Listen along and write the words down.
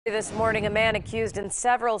This morning, a man accused in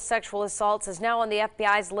several sexual assaults is now on the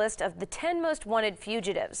FBI's list of the 10 most wanted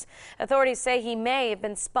fugitives. Authorities say he may have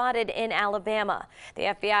been spotted in Alabama. The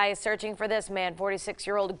FBI is searching for this man,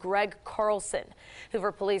 46-year-old Greg Carlson.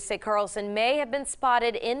 Hoover police say Carlson may have been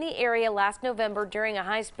spotted in the area last November during a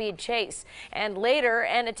high-speed chase and later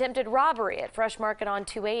an attempted robbery at Fresh Market on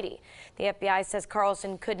 280. The FBI says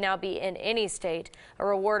Carlson could now be in any state. A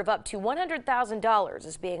reward of up to $100,000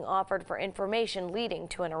 is being offered for information leading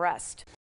to an arrest.